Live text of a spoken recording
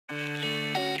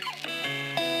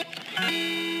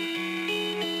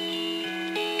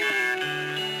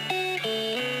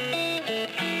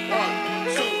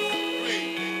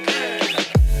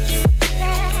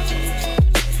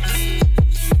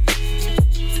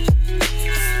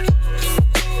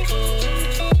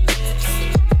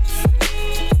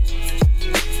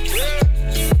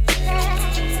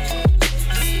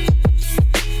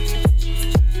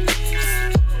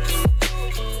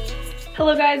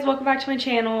welcome back to my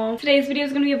channel. Today's video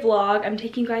is going to be a vlog. I'm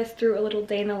taking you guys through a little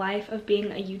day in the life of being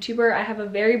a YouTuber. I have a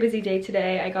very busy day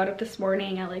today. I got up this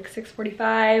morning at like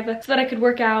 6:45 so that I could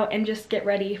work out and just get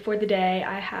ready for the day.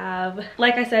 I have,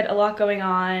 like I said, a lot going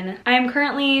on. I am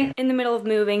currently in the middle of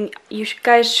moving. You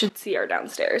guys should see our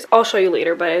downstairs. I'll show you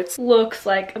later, but it looks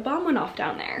like a bomb went off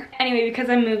down there. Anyway, because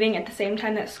I'm moving at the same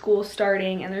time that school's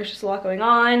starting and there's just a lot going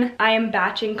on, I am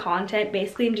batching content.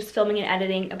 Basically, I'm just filming and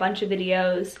editing a bunch of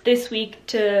videos this week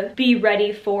to be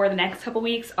ready for the next couple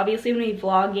weeks. Obviously, I'm gonna be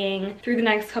vlogging through the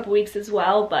next couple weeks as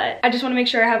well, but I just want to make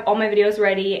sure I have all my videos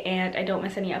ready and I don't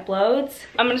miss any uploads.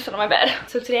 I'm gonna sit on my bed.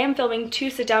 So today I'm filming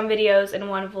 2 sit-down videos and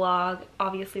 1 vlog.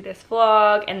 Obviously this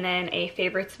vlog and then a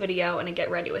favorites video and a get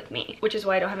ready with me, which is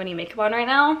why I don't have any makeup on right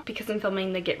now because I'm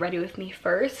filming the get ready with me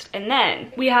first. And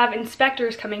then we have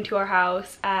inspectors coming to our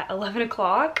house at 11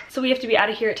 o'clock. So we have to be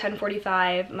out of here at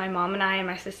 10:45. My mom and I and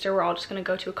my sister, we're all just gonna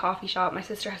go to a coffee shop. My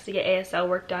sister has to get ASL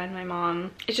work done. My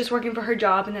mom is just working for her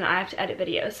job and then I have to edit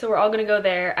videos. So we're all gonna go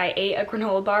there. I ate a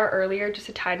granola bar earlier just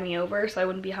to tide me over so I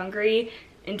wouldn't be hungry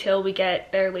until we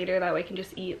get there later. That way I can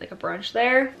just eat like a brunch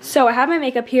there. So I have my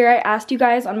makeup here. I asked you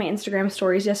guys on my Instagram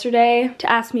stories yesterday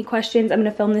to ask me questions. I'm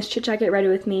gonna film this chit chat get ready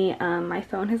with me. My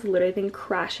phone has literally been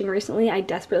crashing recently. I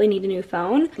desperately need a new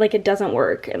phone. Like, it doesn't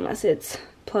work unless it's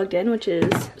plugged in, which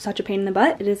is such a pain in the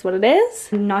butt. It is what it is.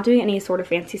 I'm not doing any sort of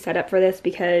fancy setup for this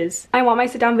because I want my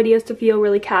sit down videos to feel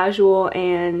really casual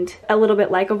and a little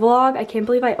bit like a vlog. I can't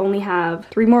believe I only have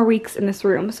 3 more weeks in this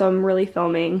room, so I'm really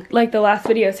filming like the last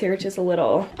videos here, which is a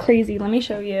little crazy. Let me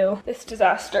show you this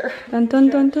disaster. Dun dun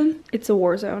dun dun. It's a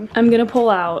war zone. I'm gonna pull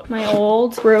out my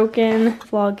old broken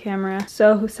vlog camera.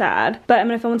 So sad. But I'm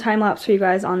gonna film a time lapse for you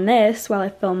guys on this while I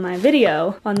film my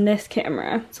video on this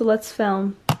camera. So let's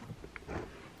film.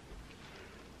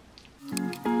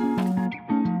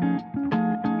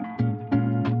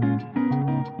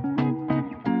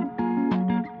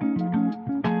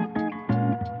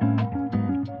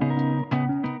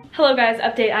 Hello guys,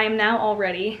 update. I am now all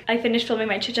ready. I finished filming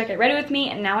my chit chat get ready with me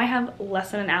and now I have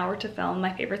less than an hour to film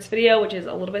my favorites video, which is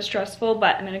a little bit stressful,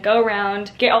 but I'm gonna go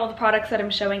around, get all the products that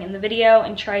I'm showing in the video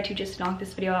and try to just knock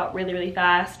this video out really, really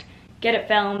fast. Get it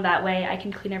filmed, that way I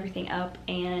can clean everything up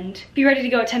and be ready to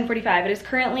go at 10:45. It is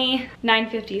currently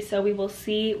 9:50, so we will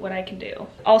see what I can do.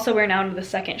 Also, we're now into the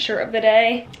second shirt of the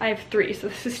day. I have 3, so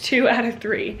this is 2 out of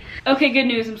 3. Okay, good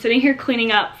news. I'm sitting here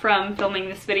cleaning up from filming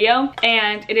this video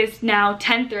and it is now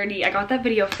 10:30. I got that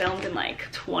video filmed in like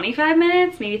 25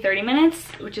 minutes, maybe 30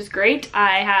 minutes, which is great.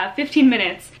 I have 15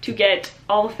 minutes to get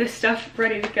all of this stuff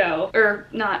ready to go, or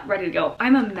not ready to go.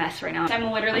 I'm a mess right now.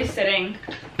 I'm literally sitting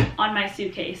on my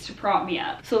suitcase to prop me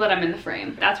up so that I'm in the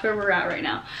frame. That's where we're at right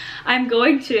now. I'm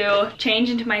going to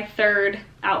change into my 3rd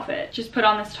outfit. Just put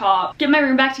on this top, get my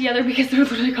room back together because they're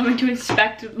literally coming to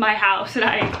inspect my house and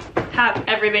I have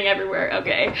everything everywhere.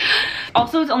 Okay.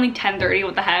 Also, it's only 10:30.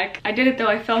 What the heck? I did it though.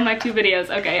 I filmed my 2 videos.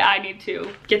 Okay, I need to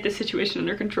get this situation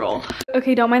under control.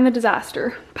 Okay, don't mind the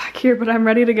disaster back here, but I'm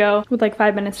ready to go with like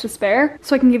 5 minutes to spare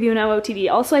so I can give you an OOTD.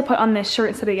 Also, I put on this shirt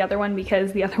instead of the other one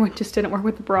because the other one just didn't work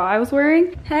with the bra I was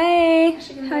wearing. Hey,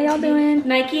 how y'all doing?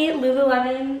 Nike,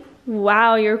 Lululemon.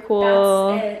 Wow, you're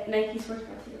cool. That's it. Nike sports.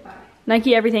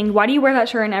 Nike everything. Why do you wear that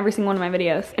shirt in every single one of my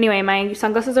videos? Anyway, my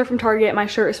sunglasses are from Target. My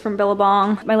shirt is from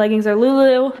Billabong. My leggings are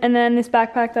Lulu. And then this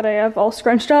backpack that I have all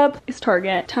scrunched up is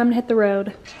Target. Time to hit the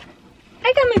road.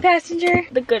 I got my passenger.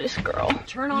 The goodest girl.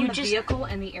 Turn on the vehicle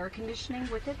and the air conditioning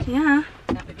with it. Yeah.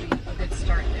 That would be a good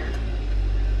start there.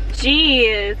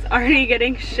 Jeez, already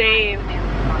getting shamed.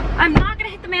 I'm not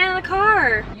gonna hit the man in the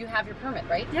car. You have your permit,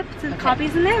 right? Yep, the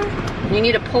copy's in there. You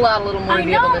need to pull out a little more to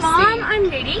be able to see. I know, Mom. I'm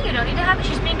Katie, you don't need to have it.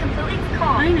 She's being completely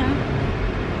calm. I know.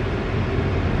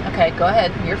 Okay, go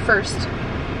ahead. You're first. Go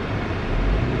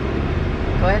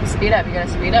ahead and speed up. You gotta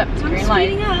speed up. It's green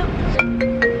light. I'm speeding up.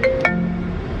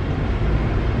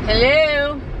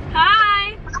 Hello.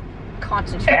 Hi.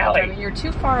 Concentrate. I mean, you're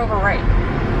too far over right.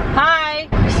 Hi.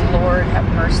 Lord have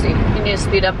mercy. You need to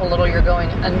speed up a little. You're going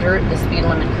under the speed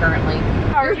limit currently.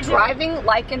 You're driving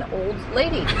like an old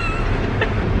lady.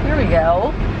 Here we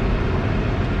go.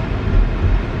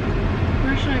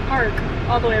 Where should I park?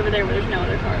 All the way over there where there's no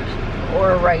other cars.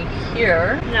 Or right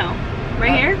here. No.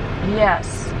 Right here?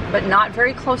 Yes, but not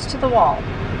very close to the wall.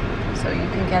 So you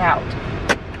can get out.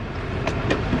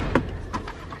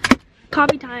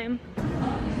 Coffee time.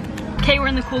 Okay, we're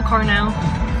in the cool car now.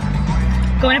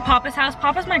 Going to Papa's house.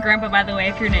 Papa's my grandpa, by the way,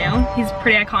 if you're new. He's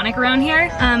pretty iconic around here.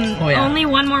 Oh, yeah. Only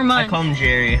 1 more month. I call him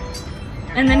Jerry.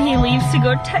 And then he leaves to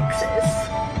go to Texas.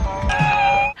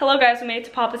 Hello guys, we made it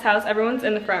to Papa's house. Everyone's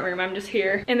in the front room. I'm just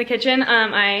here in the kitchen.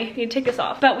 I need to take this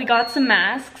off. But we got some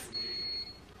masks.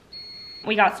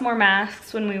 We got some more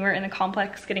masks when we were in the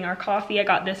complex getting our coffee. I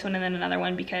got this one and then another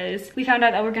one because we found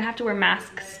out that we're gonna have to wear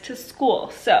masks to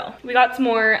school. So we got some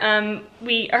more.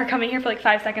 We are coming here for like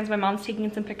 5 seconds. My mom's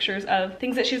taking some pictures of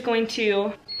things that she's going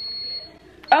to.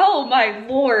 Oh my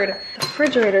lord. The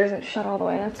refrigerator isn't shut all the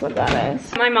way. That's what that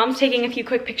is. My mom's taking a few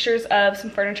quick pictures of some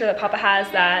furniture that Papa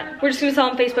has that we're just gonna sell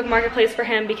on Facebook Marketplace for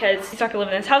him because he's not gonna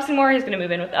live in his house anymore. He's gonna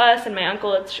move in with us and my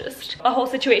uncle. It's just a whole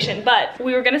situation. But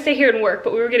we were gonna stay here and work,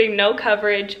 but we were getting no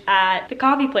coverage at the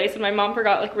coffee place and my mom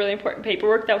forgot like really important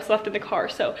paperwork that was left in the car.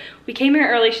 So we came here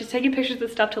early. She's taking pictures of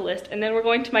stuff to list and then we're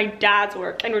going to my dad's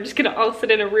work and we're just gonna all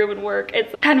sit in a room and work.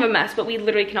 It's kind of a mess, but we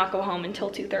literally cannot go home until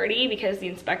 2:30 because the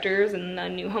inspectors and the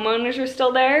new homeowners are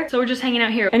still there. So we're just hanging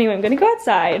out here. Anyway, I'm gonna go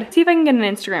outside, see if I can get an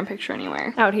Instagram picture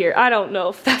anywhere out here. I don't know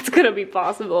if that's gonna be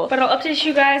possible, but I'll update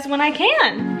you guys when I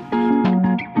can.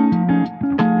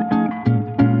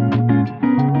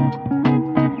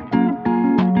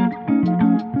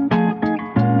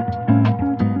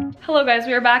 Hello guys,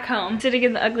 we are back home. Sitting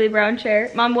in the ugly brown chair.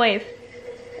 Mom, wave.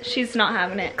 She's not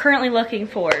having it. Currently looking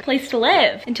for a place to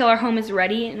live until our home is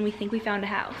ready and we think we found a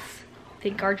house. I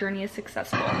think our journey is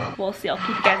successful. We'll see, I'll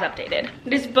keep you guys updated.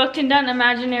 It is booked and done.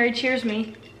 Imaginary cheers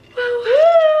me.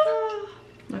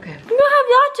 Okay. You have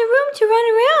lots of room to run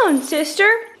around, sister.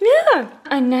 Yeah.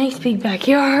 A nice big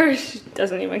backyard.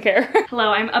 Doesn't even care. Hello,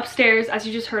 I'm upstairs, as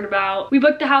you just heard about. We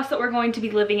booked the house that we're going to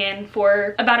be living in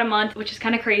for about a month, which is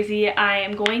kind of crazy. I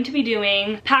am going to be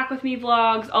doing pack with me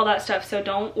vlogs, all that stuff, so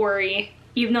don't worry.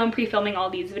 Even though I'm pre-filming all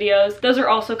these videos, those are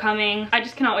also coming. I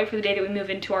just cannot wait for the day that we move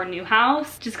into our new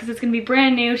house, just because it's gonna be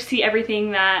brand new, to see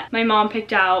everything that my mom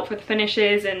picked out for the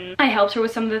finishes, and I helped her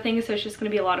with some of the things, so it's just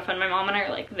gonna be a lot of fun. My mom and I are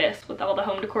like this with all the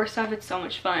home decor stuff. It's so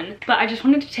much fun. But I just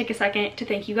wanted to take a second to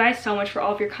thank you guys so much for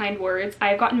all of your kind words.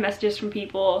 I've gotten messages from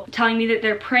people telling me that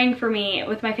they're praying for me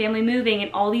with my family moving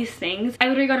and all these things. I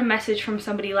literally got a message from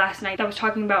somebody last night that was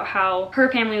talking about how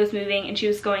her family was moving and she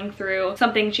was going through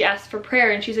something. She asked for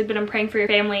prayer and she said, "But I'm praying for your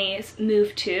family's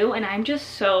move too," and I'm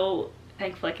just so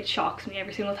thankful. Like, it shocks me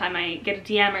every single time I get a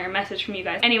DM or a message from you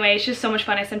guys. Anyway, it's just so much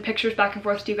fun. I send pictures back and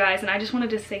forth to you guys and I just wanted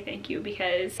to say thank you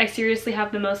because I seriously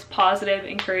have the most positive,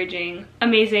 encouraging,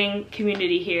 amazing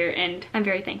community here and I'm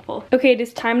very thankful. Okay, it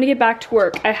is time to get back to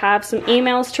work. I have some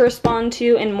emails to respond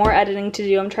to and more editing to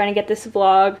do. I'm trying to get this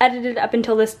vlog edited up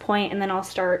until this point and then I'll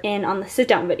start in on the sit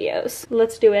down videos.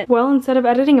 Let's do it. Well, instead of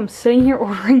editing, I'm sitting here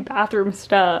ordering bathroom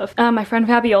stuff. My friend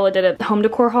Fabiola did a home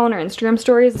decor haul on her Instagram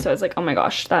stories, so I was like, oh my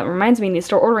gosh, that reminds me, I need to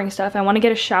start ordering stuff. I want to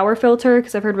get a shower filter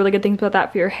because I've heard really good things about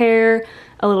that for your hair.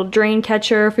 A little drain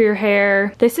catcher for your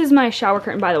hair. This is my shower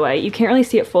curtain, by the way. You can't really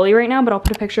see it fully right now, but I'll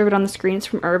put a picture of it on the screen. It's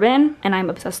from Urban and I'm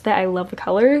obsessed with it. I love the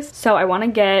colors. So I want to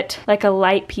get like a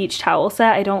light peach towel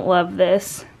set. I don't love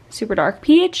this super dark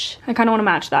peach. I kind of want to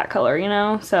match that color, you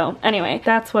know? So anyway,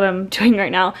 that's what I'm doing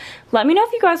right now. Let me know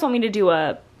if you guys want me to do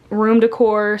a room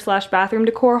decor slash bathroom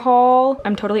decor haul.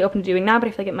 I'm totally open to doing that, but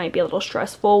I feel like it might be a little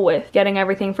stressful with getting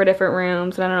everything for different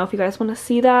rooms. And I don't know if you guys want to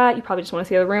see that. You probably just want to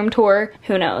see the room tour.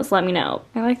 Who knows? Let me know.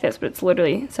 I like this, but it's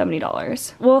literally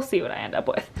 $70. We'll see what I end up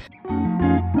with.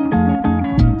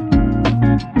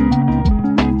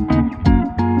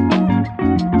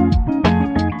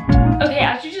 Okay,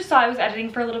 as you just saw, I was editing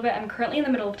for a little bit. I'm currently in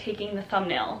the middle of taking the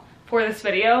thumbnail for this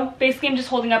video. Basically, I'm just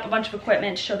holding up a bunch of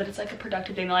equipment to show that it's like a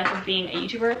productive day in the life of being a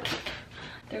YouTuber.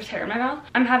 There's hair in my mouth.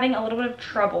 I'm having a little bit of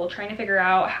trouble trying to figure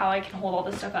out how I can hold all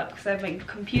this stuff up because I have my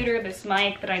computer, this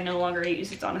mic that I no longer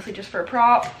use. It's honestly just for a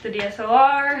prop, the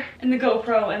DSLR, and the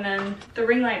GoPro, and then the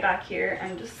ring light back here.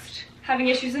 I'm just having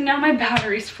issues, and now my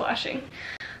battery's flashing.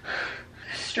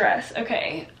 Stress.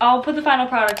 Okay, I'll put the final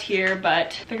product here,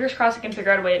 but fingers crossed I can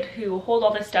figure out a way to hold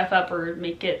all this stuff up or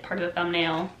make it part of the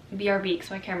thumbnail. BRB, because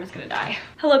my camera's gonna die.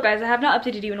 Hello guys, I have not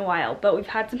updated you in a while, but we've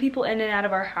had some people in and out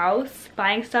of our house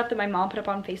buying stuff that my mom put up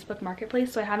on Facebook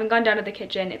Marketplace, so I haven't gone down to the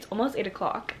kitchen. It's almost 8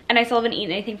 o'clock and I still haven't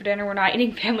eaten anything for dinner. We're not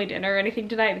eating family dinner or anything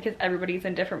tonight because everybody's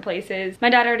in different places. My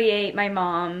dad already ate, my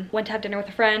mom went to have dinner with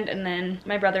a friend, and then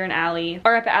my brother and Allie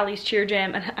are up at Allie's cheer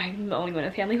gym, and I'm the only one in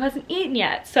the family who hasn't eaten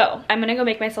yet. So I'm gonna go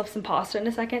make myself some pasta in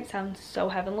a second. Sounds so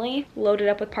heavenly. Loaded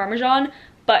up with Parmesan.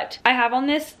 But I have on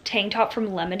this tank top from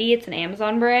Lemony. It's an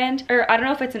Amazon brand, or I don't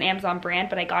know if it's an Amazon brand,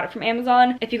 but I got it from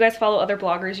Amazon. If you guys follow other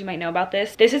bloggers, you might know about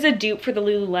this. This is a dupe for the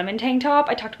Lululemon tank top.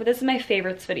 I talked about this in my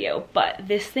favorites video, but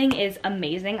this thing is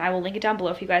amazing. I will link it down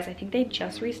below for you guys. I think they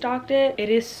just restocked it. It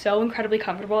is so incredibly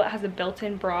comfortable. It has a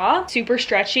built-in bra, super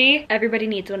stretchy. Everybody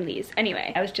needs one of these.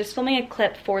 Anyway, I was just filming a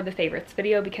clip for the favorites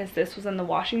video because this was in the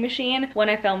washing machine. When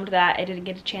I filmed that, I didn't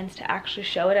get a chance to actually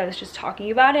show it. I was just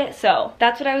talking about it. So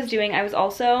that's what I was doing. I was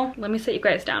also also, let me sit you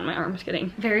guys down. My arm's getting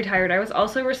very tired. I was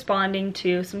also responding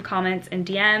to some comments and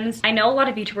DMs. I know a lot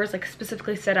of YouTubers like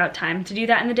specifically set out time to do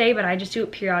that in the day, but I just do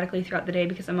it periodically throughout the day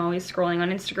because I'm always scrolling on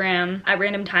Instagram at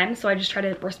random times. So I just try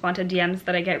to respond to DMs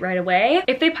that I get right away.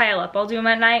 If they pile up, I'll do them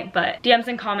at night, but DMs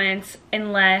and comments,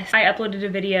 unless I uploaded a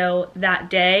video that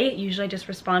day, usually I just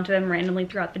respond to them randomly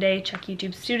throughout the day, check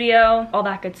YouTube Studio, all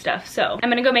that good stuff. So I'm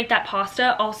gonna go make that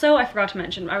pasta. Also, I forgot to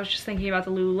mention, I was just thinking about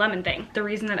the Lululemon thing. The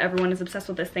reason that everyone is obsessed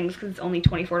with this thing is because it's only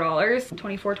 $24,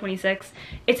 $24, $26.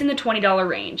 It's in the $20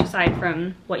 range, aside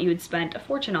from what you would spend a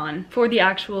fortune on for the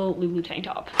actual Lulu tank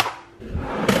top.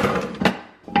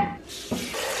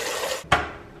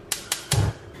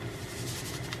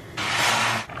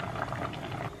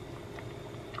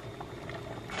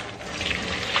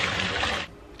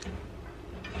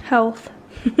 Health.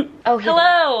 Oh,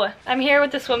 hello! I'm here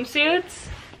with the swimsuits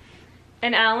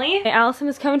and Allie. Allison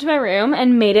has come to my room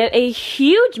and made it a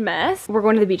huge mess. We're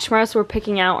going to the beach tomorrow, so we're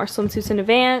picking out our swimsuits in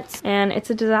advance, and it's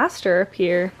a disaster up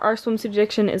here. Our swimsuit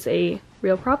addiction is a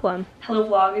real problem. Hello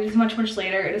vlog, it is much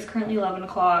later. It is currently 11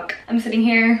 o'clock. I'm sitting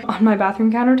here on my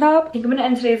bathroom countertop. I think I'm gonna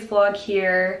end today's vlog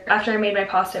here. After I made my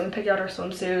pasta and picked out our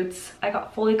swimsuits, I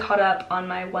got fully caught up on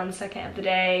my 1 second of the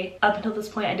day. Up until this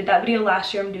point, I did that video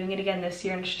last year. I'm doing it again this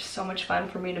year, and it's just so much fun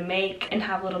for me to make and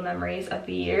have little memories of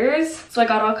the years. So I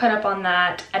got all caught up on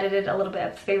that, edited a little bit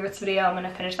of the favorites video. I'm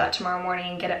gonna finish that tomorrow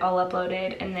morning and get it all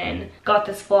uploaded, and then got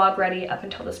this vlog ready up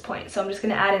until this point. So I'm just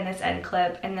gonna add in this end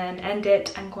clip and then end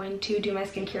it. I'm going to do my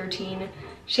skincare routine,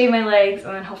 shave my legs,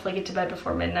 and then hopefully get to bed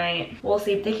before midnight. We'll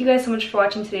see. Thank you guys so much for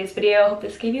watching today's video. I hope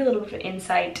this gave you a little bit of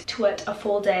insight to what a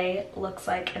full day looks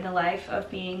like in the life of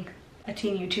being a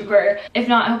teen YouTuber. If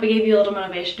not, I hope it gave you a little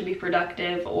motivation to be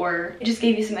productive, or it just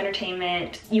gave you some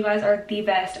entertainment. You guys are the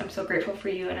best. I'm so grateful for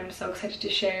you, and I'm so excited to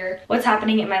share what's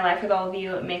happening in my life with all of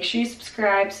you. Make sure you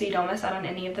subscribe so you don't miss out on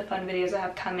any of the fun videos I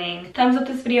have coming. Thumbs up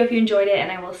this video if you enjoyed it,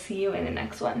 and I will see you in the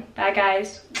next one. Bye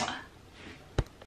guys. Mwah.